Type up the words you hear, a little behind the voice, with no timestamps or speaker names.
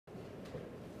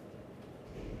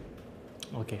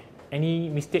Okay. Any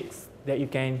mistakes that you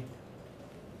can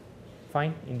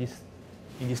find in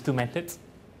these two methods?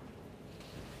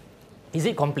 Is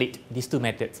it complete, these two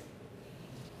methods?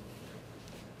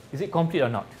 Is it complete or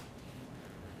not?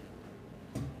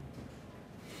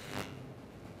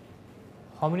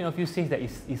 How many of you say that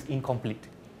is incomplete?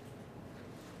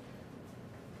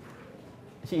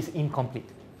 Actually, it's incomplete.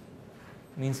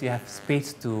 Means you have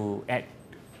space to add,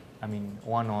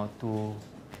 one or two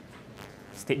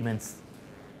statements.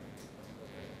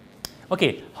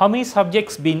 Okay, how many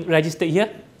subjects been registered here?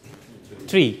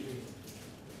 3.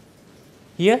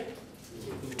 Here?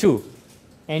 2.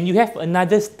 And you have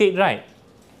another state, right?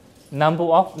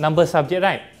 Number subject,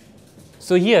 right?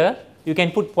 So here you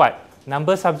can put what?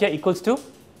 Number subject equals to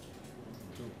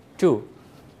 2.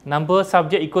 Number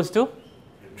subject equals to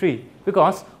 3.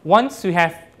 Because once you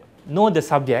have know the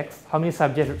subjects, how many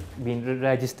subjects been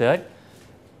registered,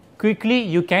 quickly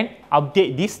you can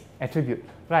update this attribute,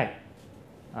 right?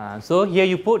 So here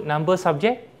you put number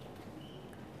subject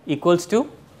equals to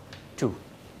 2.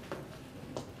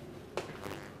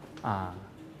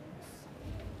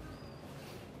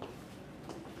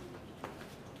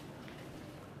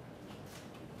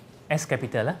 S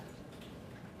capital,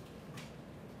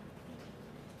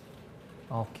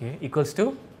 okay, equals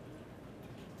to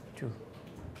 2.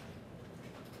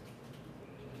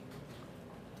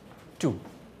 2.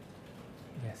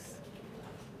 Yes.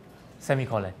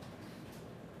 Semicolon.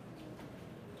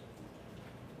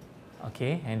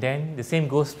 Okay, and then the same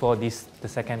goes for the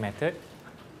second method.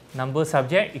 Number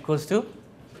subject equals to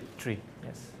 3.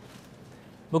 Yes.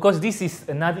 Because this is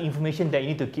another information that you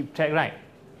need to keep track, right?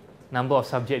 Number of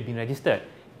subjects being registered.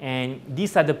 And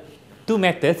these are the two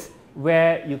methods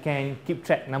where you can keep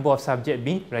track number of subjects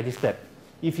being registered.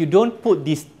 If you don't put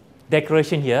this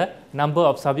declaration here, number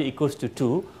of subject equals to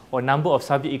 2 or number of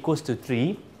subject equals to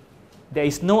 3, there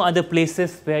is no other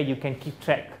places where you can keep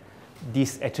track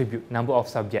this attribute, number of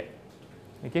subject.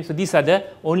 Okay, so these are the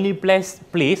only place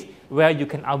where you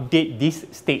can update this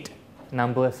state,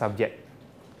 number subject.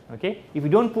 Okay, if you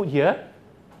don't put here,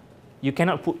 you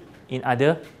cannot put in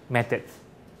other methods.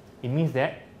 It means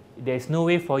that there is no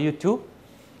way for you to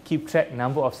keep track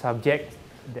number of subjects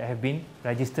that have been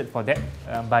registered for that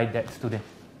by that student.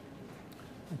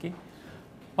 Okay.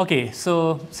 Okay,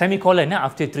 so semicolon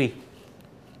after 3.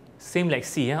 Same like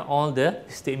C, all the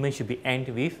statements should be end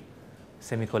with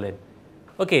semicolon.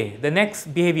 Okay, the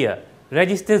next behavior,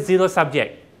 register 0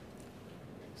 subject.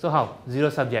 So how? 0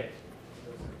 subject.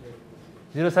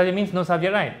 0 subject means no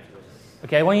subject, right?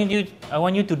 Okay, I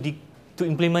want you to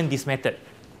implement this method.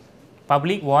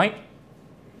 Public void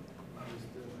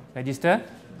register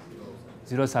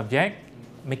 0 subject.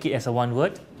 Make it as a one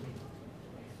word.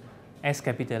 S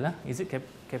capital, is it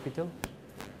capital?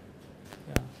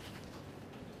 Yeah.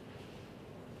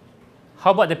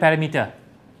 How about the parameter?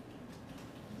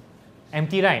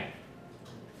 Empty, right?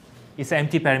 It's an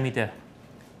empty parameter.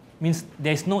 Means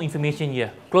there is no information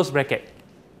here. Close bracket.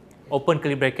 Open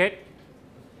curly bracket.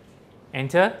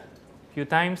 Enter few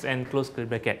times and close curly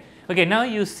bracket. Okay, now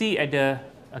you see at the,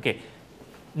 okay,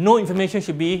 no information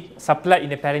should be supplied in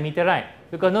the parameter, right?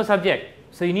 Because no subject.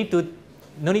 So you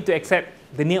no need to accept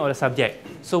the name of the subject.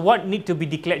 So what need to be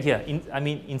declared here?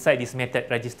 Inside this method,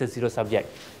 register 0 subject.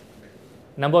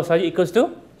 Number of subject equals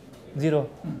to 0.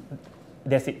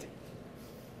 That's it.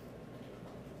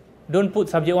 Don't put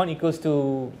subject 1 equals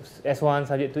to S1,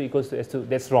 subject 2 equals to S2.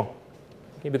 That's wrong.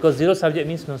 Okay, because 0 subject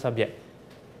means no subject.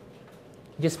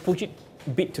 Just push it a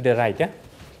bit to the right.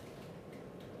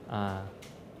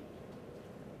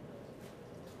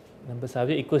 Number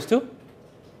subject equals to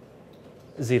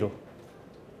 0.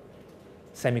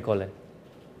 Semicolon.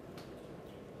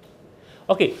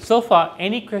 Okay, so far,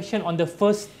 any question on the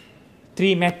first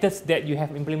 3 methods that you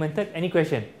have implemented? Any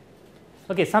question?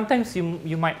 Okay, sometimes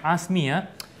you might ask me,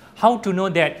 how to know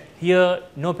that here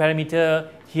no parameter,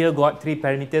 here got 3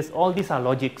 parameters? All these are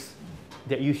logics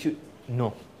that you should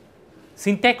know.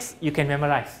 Syntax you can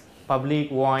memorize, public,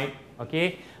 void,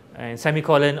 okay, and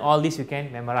semicolon, all this you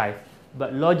can memorize.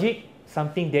 But logic,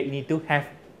 something that you need to have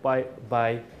by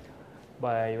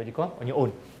what you call on your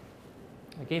own.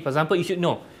 Okay, for example, you should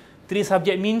know 3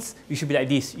 subject means you should be like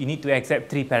this. You need to accept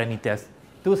 3 parameters.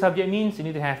 2 subject means you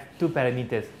need to have 2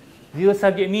 parameters. 0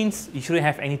 subject means you shouldn't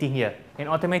have anything here, and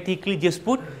automatically just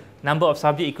put number of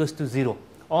subject equals to 0.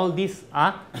 All these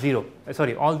are 0.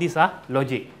 All these are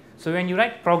logic. So when you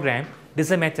write program,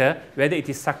 doesn't matter whether it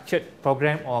is structured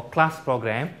program or class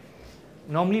program.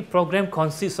 Normally program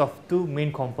consists of 2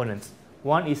 main components.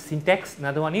 One is syntax,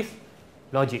 another one is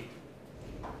logic.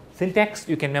 Syntax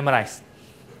you can memorize.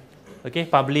 Okay,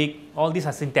 public, all these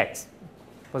are syntax.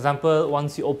 For example,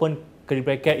 once you open curly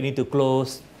bracket, you need to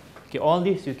close. Okay, all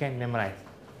this you can memorize.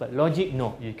 But logic,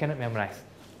 no, you cannot memorize.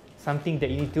 Something that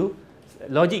you need to,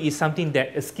 logic is something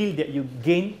that, a skill that you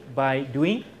gain by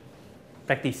doing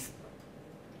practice.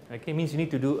 Okay, means you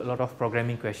need to do a lot of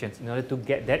programming questions in order to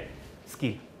get that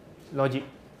skill, logic.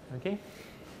 Okay.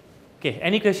 Okay,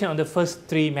 any question on the first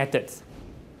three methods?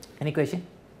 Any question?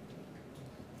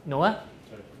 Noah?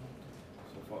 Sorry.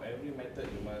 So for every method,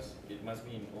 it must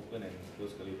be in open and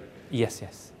closed curly bracket. Yes,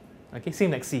 yes. Okay,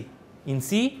 same like C. In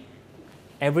C,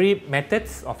 every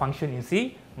methods or function in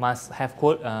C must have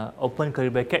open curly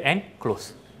bracket and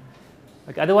close.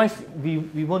 Okay, otherwise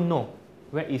we won't know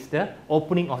where is the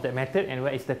opening of that method and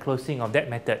where is the closing of that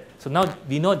method. So now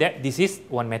we know that this is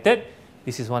one method,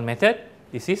 this is one method,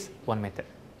 this is one method.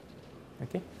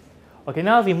 Okay. Okay,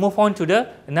 now we move on to the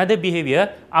another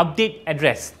behavior, update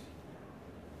address.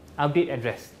 Update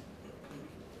address.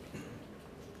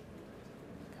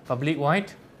 Public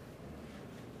void.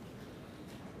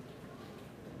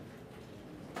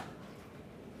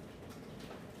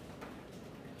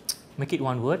 Make it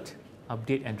one word,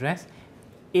 update address.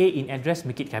 A in address,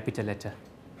 make it capital letter.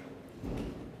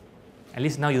 At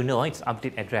least now you know it's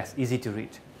update address, easy to read.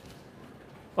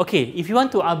 Okay, if you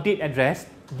want to update address,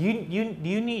 do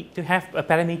you need to have a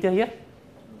parameter here?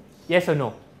 Yes or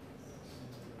no?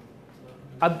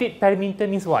 Update parameter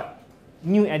means what?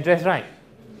 New address, right?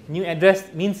 New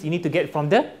address means you need to get from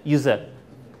the user.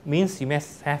 Means you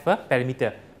must have a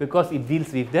parameter because it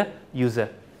deals with the user.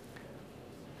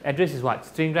 Address is what?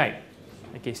 String, right?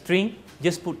 Okay, string,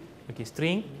 just put, okay,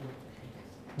 string,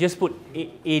 just put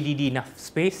add enough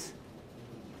space,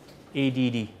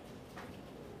 add.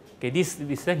 Okay, this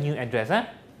is a new address.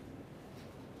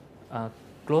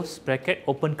 Close bracket,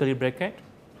 open curly bracket,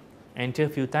 enter a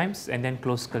few times, and then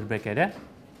close curly bracket.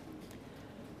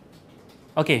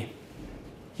 Okay,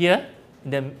 here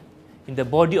in the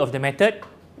body of the method,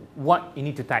 what you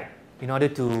need to type in order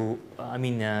to,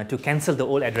 to cancel the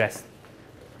old address.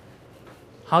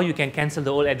 How you can cancel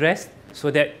the old address so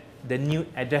that the new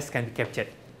address can be captured?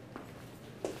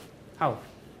 How?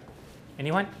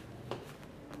 Anyone?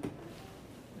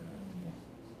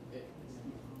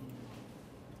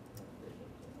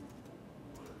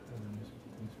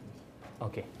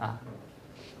 Okay.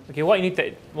 Okay.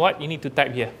 What you need to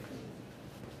type here?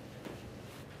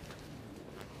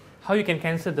 How you can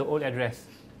cancel the old address?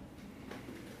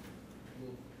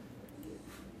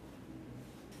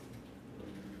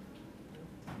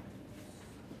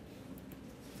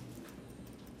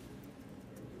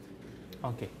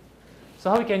 Okay.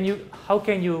 So how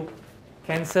can you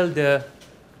cancel the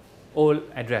old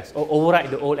address or override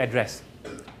the old address?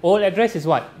 Old address is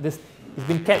what? It's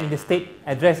been kept in the state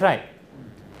address, right?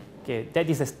 Okay, that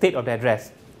is the state of the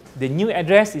address. The new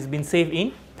address is been saved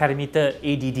in parameter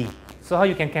add. So how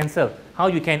you can cancel? How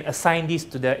you can assign this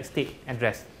to the state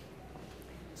address?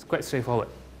 It's quite straightforward.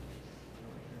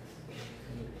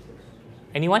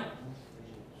 Anyone?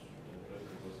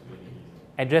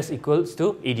 Address equals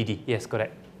to add. Yes,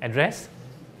 correct. Address?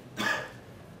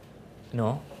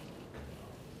 No.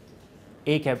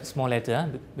 A cap small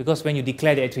letter, because when you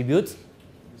declare the attributes,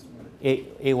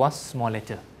 A was small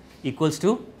letter, equals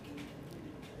to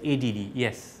add.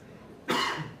 Yes.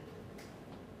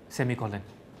 Semicolon.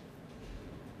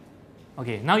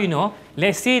 Okay, now you know.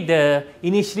 Let's say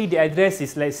initially the address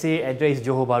is, let's say address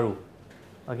Johor Bahru.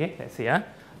 Okay, let's say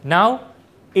now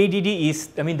add is,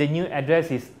 the new address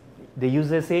is, the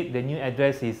user said the new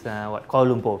address is what,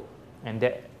 Kuala Lumpur, and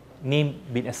that name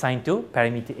been assigned to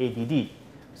parameter add.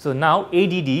 So now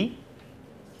add,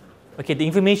 okay, the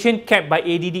information kept by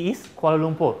add is Kuala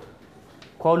Lumpur.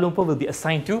 Kuala Lumpur will be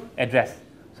assigned to address.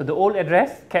 So the old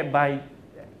address kept by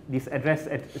this address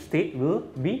state will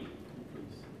be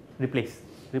replaced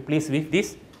with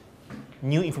this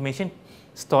new information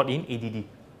stored in add.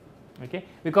 Okay,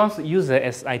 because user,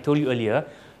 as I told you earlier,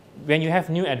 when you have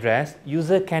new address,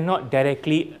 user cannot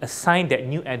directly assign that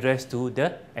new address to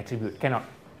the attribute. Cannot.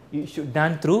 It should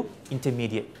done through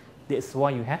intermediate. That's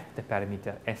why you have the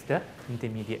parameter as the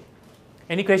intermediate.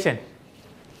 Any question?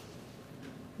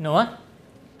 No?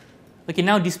 Okay,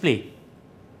 now display.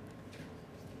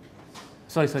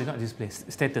 Sorry, not display.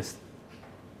 Status.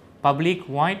 Public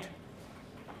void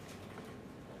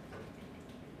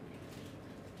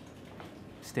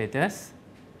status.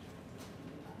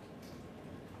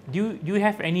 Do you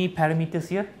have any parameters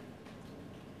here?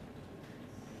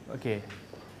 Okay.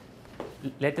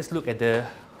 Let us look at the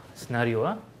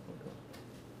scenario.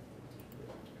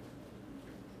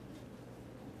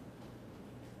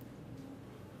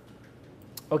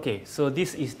 Okay, so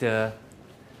this is the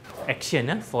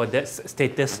action for the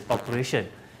status operation.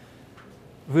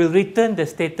 will return the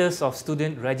status of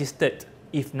student registered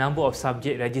if number of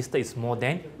subject registered is more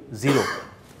than 0.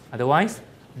 Otherwise,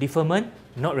 deferment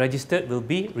not registered will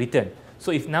be returned.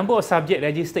 So if number of subject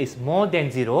registered is more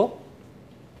than 0,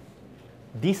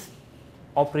 this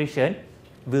operation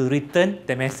will return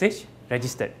the message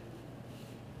registered.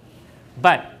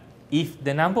 But if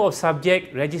the number of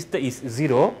subject registered is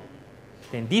 0,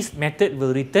 then this method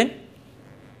will return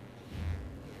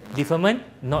deferment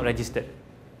not registered.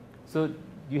 So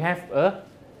you have a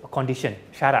condition,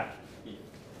 syarat.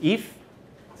 If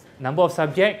number of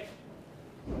subject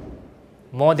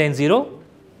more than 0,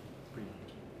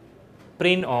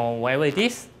 print or whatever it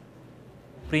is,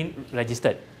 print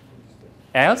registered.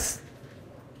 Else,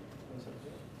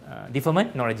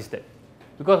 deferment not registered.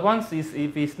 Because once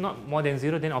if it's not more than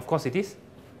 0, then of course it is.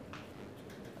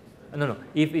 No.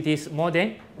 If it is more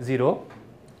than 0,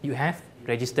 you have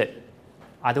registered.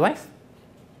 Otherwise,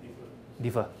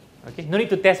 defer. Okay. No need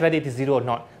to test whether it is 0 or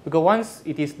not. Because once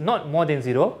it is not more than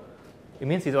 0, it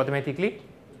means it's automatically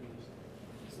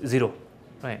 0.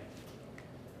 Right.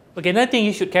 Okay. Another thing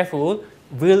you should be careful,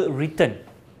 will return.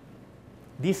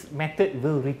 This method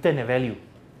will return a value.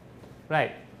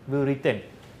 Right. Will return.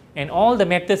 And all the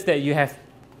methods that you have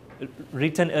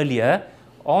written earlier,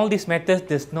 all these methods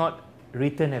does not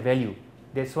return a value.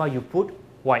 That's why you put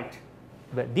white.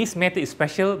 But this method is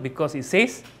special because it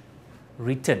says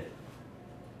return.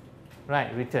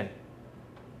 Right, return.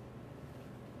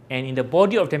 And in the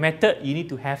body of the method, you need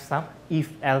to have some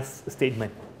if-else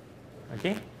statement.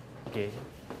 Okay? Okay.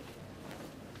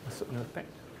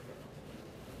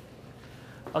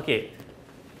 Okay.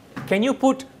 Can you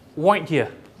put white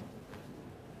here?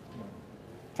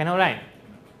 Cannot, right?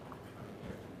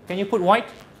 Can you put white?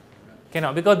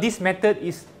 Cannot, because this method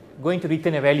is going to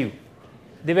return a value.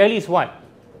 The value is what?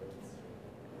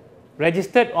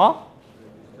 Registered or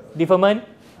deferment?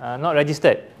 Not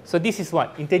registered. So this is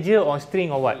what? Integer or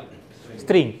string or what?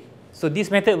 String. So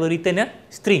this method will return a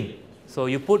string. So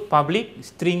you put public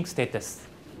string status.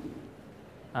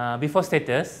 Before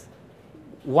status,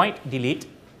 white delete,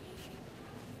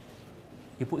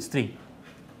 you put string.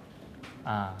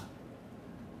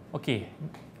 Okay.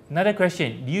 Another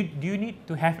question. Do you need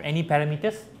to have any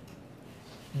parameters?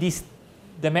 Does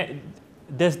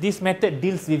this method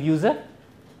deals with user?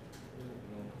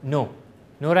 No.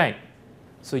 No, right?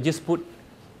 So you just put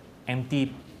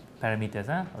empty parameters.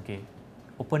 Okay.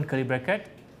 Open curly bracket,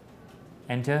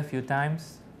 enter a few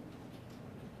times.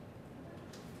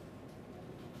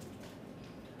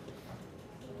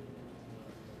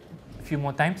 A few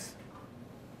more times.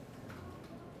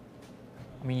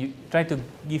 I mean, you try to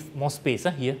give more space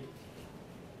here.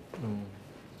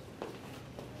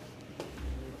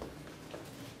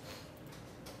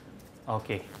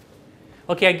 Okay.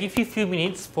 Okay, I give you a few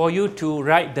minutes for you to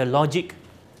write the logic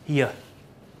here.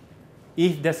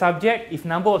 If the subject, if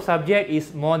number of subject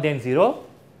is more than 0,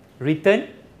 return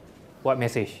what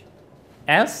message?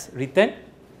 Else, return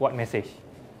what message?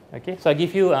 Okay, so I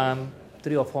give you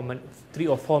 3 or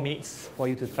 4 minutes for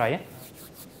you to try.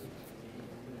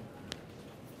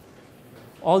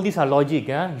 All these are logic,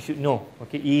 you should know.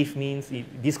 Okay, if means, if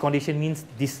this condition means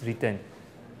this return.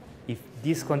 If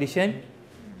this condition,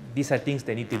 these are things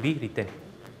that need to be written.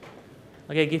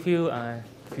 Okay, I give you a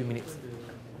few minutes.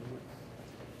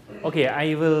 Okay,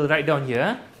 I will write down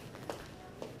here.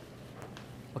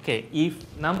 Okay, if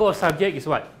number of subject is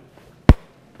what?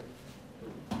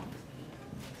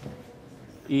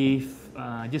 If,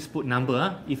 just put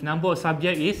number. If number of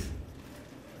subject is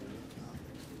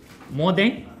more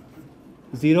than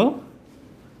 0,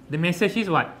 the message is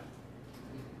what?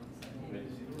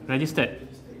 Registered.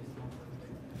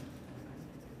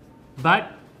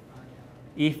 But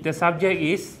if the subject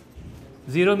is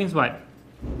 0 means what?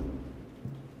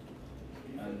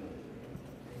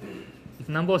 If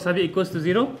number of subject equals to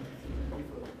 0,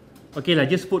 okay lah,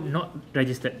 just put not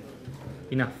registered.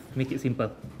 Enough, make it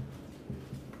simple.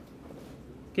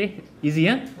 Okay, easy,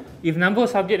 If number of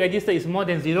subject registered is more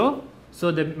than 0,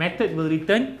 so the method will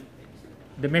return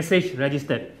the message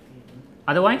registered.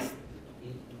 Otherwise,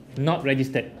 not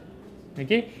registered.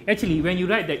 Okay, actually, when you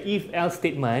write the if-else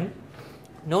statement,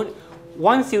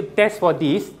 once you test for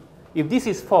this, if this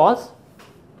is false,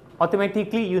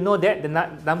 automatically you know that the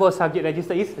number of subject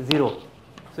registered is 0.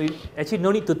 So you actually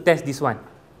no need to test this one.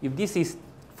 If this is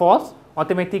false,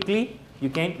 automatically you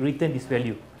can return this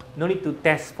value. No need to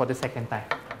test for the second time.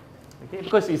 Okay,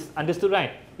 because it's understood,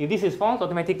 right? If this is false,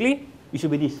 automatically it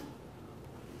should be this.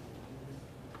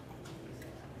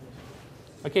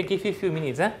 Okay, give you a few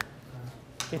minutes.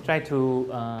 Okay, try to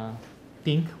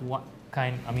think what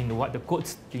the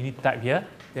codes you need to type here.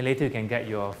 Then later you can guide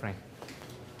your friend.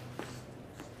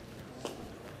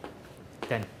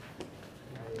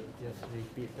 just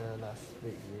repeat the last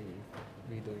week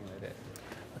we doing like that.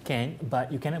 Can,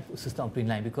 but you cannot put system of print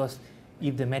line because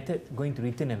if the method going to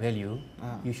return a value,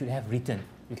 you should have return.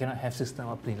 You cannot have system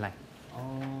of print line.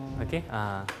 Oh. Okay.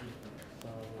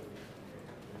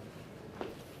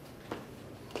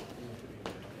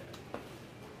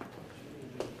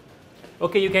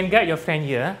 Okay, you can guide your friend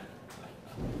here.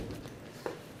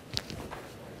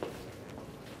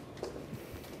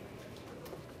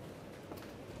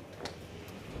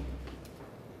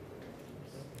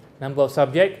 Number of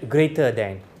subject greater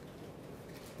than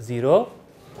 0,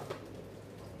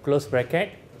 close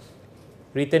bracket,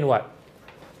 return what?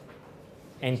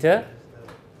 Enter.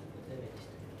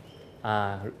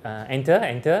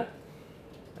 Enter.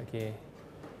 Okay.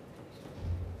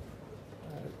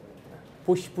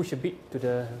 Push a bit to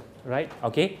the right.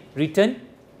 Okay. Return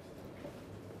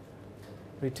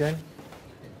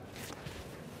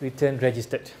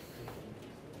registered.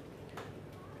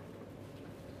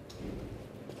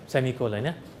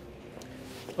 Semicolon.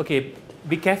 Okay,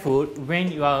 be careful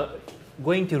when you are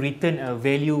going to return a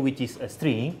value which is a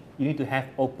string, you need to have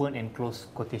open and close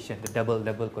quotation, the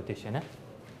double quotation.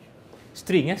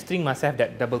 String must have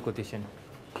that double quotation.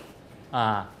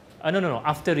 No,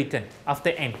 after return,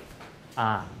 after n.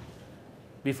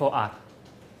 Before r.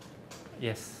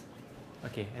 Yes.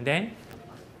 Okay, and then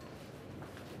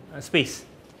space.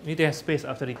 You need to have space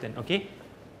after return. Okay.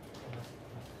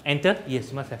 Enter. Yes,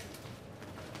 you must have.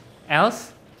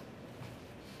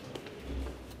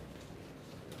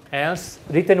 Else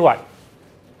return what?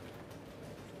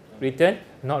 Return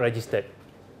not registered.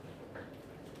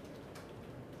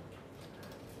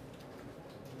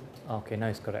 Okay, now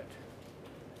it's correct.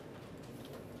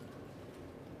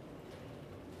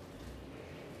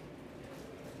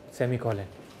 Semicolon.